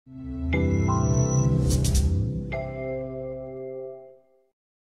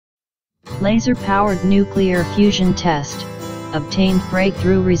Laser-powered nuclear fusion test obtained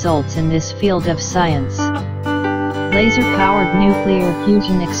breakthrough results in this field of science. Laser-powered nuclear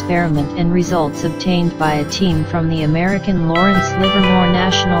fusion experiment and results obtained by a team from the American Lawrence Livermore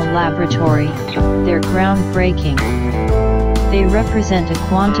National Laboratory. They're groundbreaking. They represent a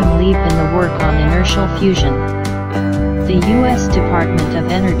quantum leap in the work on inertial fusion. The U.S. Department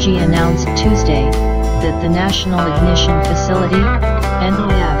of Energy announced Tuesday that the National Ignition Facility,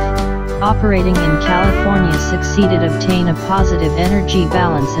 NIF, operating in California succeeded obtain a positive energy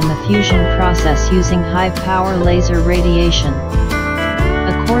balance in the fusion process using high-power laser radiation.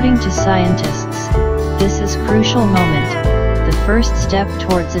 According to scientists, this is crucial moment, the first step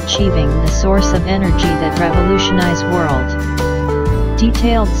towards achieving the source of energy that revolutionize world.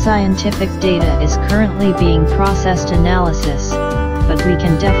 Detailed scientific data is currently being processed analysis, but we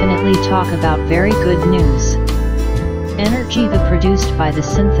can definitely talk about very good news. Energy produced by the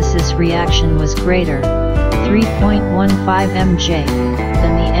synthesis reaction was greater, 3.15 mJ,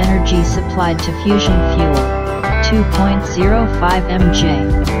 than the energy supplied to fusion fuel, 2.05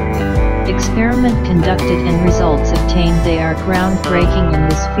 mJ. Experiment conducted and results obtained. They are groundbreaking in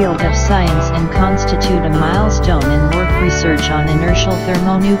this field of science and constitute a milestone in work research on inertial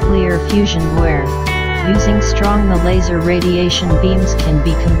thermonuclear fusion where, using strong the laser radiation beams can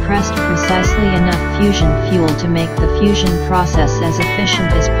be compressed precisely enough fusion fuel to make the fusion process as efficient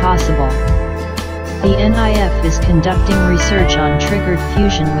as possible. The NIF is conducting research on triggered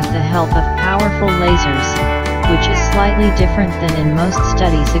fusion with the help of powerful lasers, which is slightly different than in most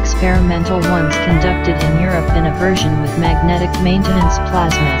studies. Experimental ones conducted in Europe in a version with magnetic maintenance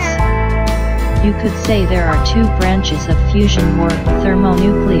plasmas. You could say there are two branches of fusion work: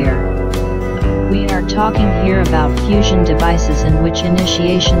 thermonuclear. We are talking here about fusion devices in which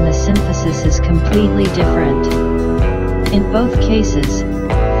initiation the synthesis is completely different. In both cases,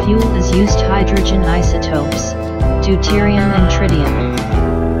 fuel is used hydrogen isotopes, deuterium and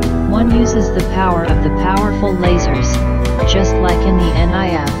tritium. One uses the power of the powerful lasers, just like in the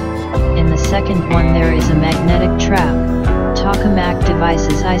NIF. In the second one there is a magnetic trap, tokamak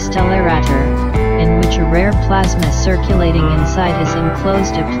devices istellarator, in which a rare plasma circulating inside his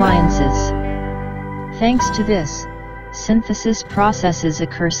enclosed appliances. Thanks to this, synthesis processes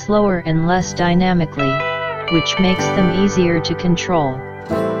occur slower and less dynamically, which makes them easier to control.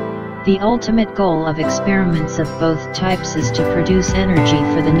 The ultimate goal of experiments of both types is to produce energy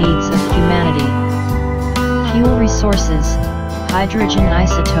for the needs of humanity. Fuel resources, hydrogen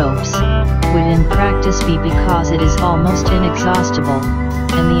isotopes, would in practice be because it is almost inexhaustible,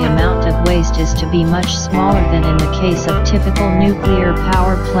 and the amount of waste is to be much smaller than in the case of typical nuclear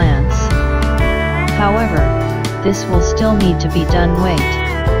power plants. However, this will still need to be done.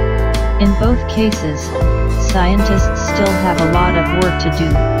 In both cases, scientists still have a lot of work to do,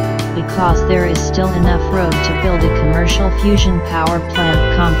 because there is still enough road to build a commercial fusion power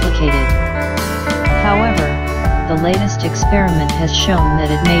plant complicated. However, the latest experiment has shown that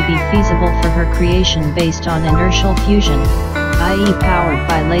it may be feasible for her creation based on inertial fusion, i.e. powered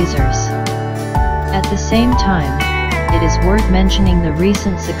by lasers. At the same time, it is worth mentioning the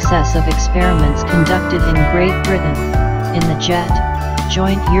recent success of experiments conducted in Great Britain, in the JET,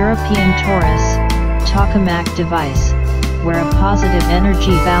 Joint European Torus, tokamak device, where a positive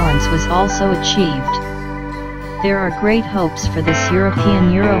energy balance was also achieved. There are great hopes for this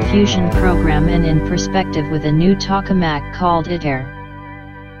European Eurofusion program and in perspective with a new tokamak called ITER.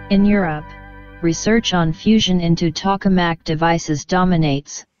 In Europe, research on fusion into tokamak devices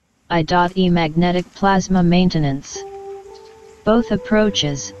dominates, i.e. magnetic plasma maintenance. Both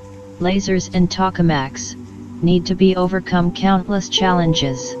approaches, lasers and tokamaks, need to be overcome countless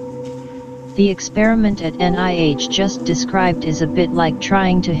challenges. The experiment at NIH just described is a bit like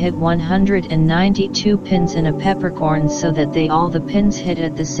trying to hit 192 pins in a peppercorn so that all the pins hit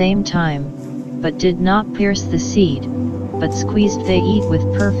at the same time, but did not pierce the seed, but squeezed they eat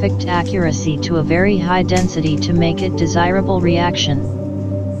with perfect accuracy to a very high density to make it desirable reaction.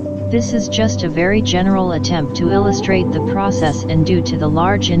 This is just a very general attempt to illustrate the process, and due to the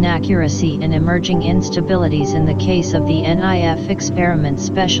large inaccuracy and emerging instabilities in the case of the NIF experiment,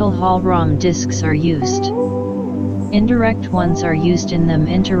 special Hall-ROM disks are used. Indirect ones are used in them.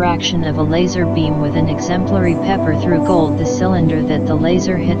 Interaction of a laser beam with an exemplary pepper through gold the cylinder that the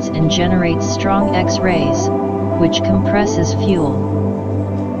laser hits and generates strong X-rays, which compresses fuel.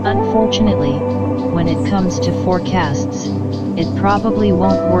 Unfortunately, when it comes to forecasts, it probably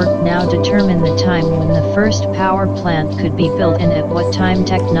won't work now. Determine the time when the first power plant could be built and at what time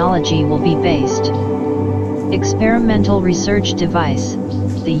technology will be based. Experimental research device.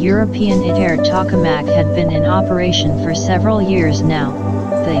 The European ITER tokamak had been in operation for several years now.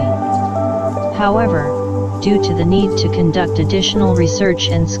 The However, due to the need to conduct additional research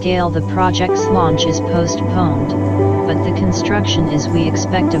and scale, the project's launch is postponed, but the construction is we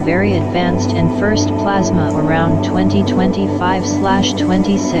expect a very advanced and first plasma around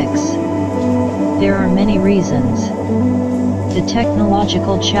 2025/26. There are many reasons. The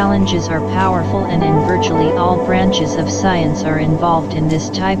technological challenges are powerful, and in virtually all branches of science are involved in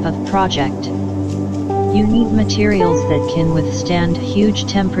this type of project. You need materials that can withstand huge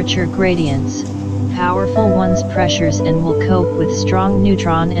temperature gradients, powerful one's pressures, and will cope with strong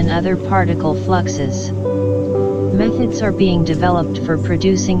neutron and other particle fluxes. Methods are being developed for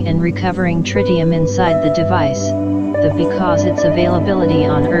producing and recovering tritium inside the device, because its availability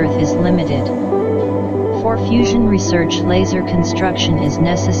on Earth is limited. For fusion research, laser construction is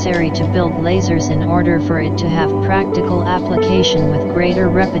necessary to build lasers in order for it to have practical application with greater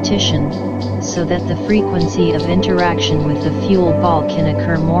repetition, so that the frequency of interaction with the fuel ball can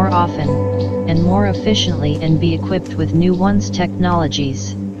occur more often, and more efficiently, and be equipped with new ones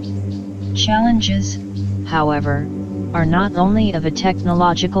technologies. Challenges, however, are not only of a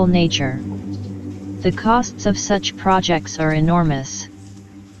technological nature. The costs of such projects are enormous.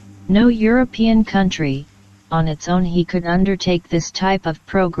 No European country, on its own, could undertake this type of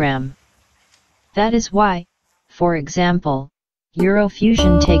program. That is why, for example,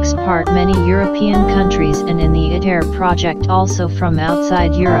 Eurofusion takes part many European countries, and in the ITER project also from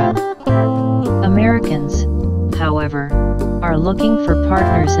outside Europe. Americans, however, are looking for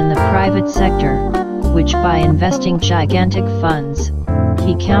partners in the private sector, which by investing gigantic funds,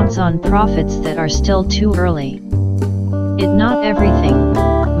 he counts on profits that are still too early. Not everything,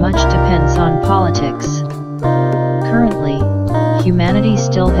 much depends on politics. Currently, humanity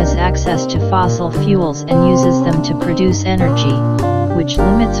still has access to fossil fuels and uses them to produce energy, which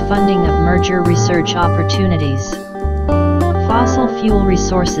limits funding of merger research opportunities. Fossil fuel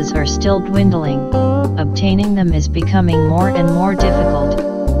resources are still dwindling, obtaining them is becoming more and more difficult,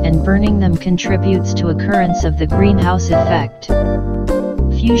 and burning them contributes to occurrence of the greenhouse effect.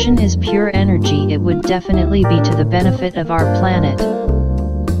 Fusion is pure energy. It would definitely be to the benefit of our planet.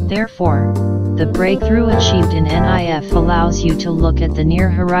 Therefore, the breakthrough achieved in NIF allows you to look at the near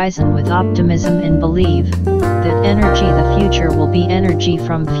horizon with optimism and believe that energy, the future, will be energy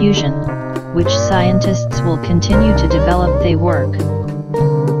from fusion, which scientists will continue to develop. They work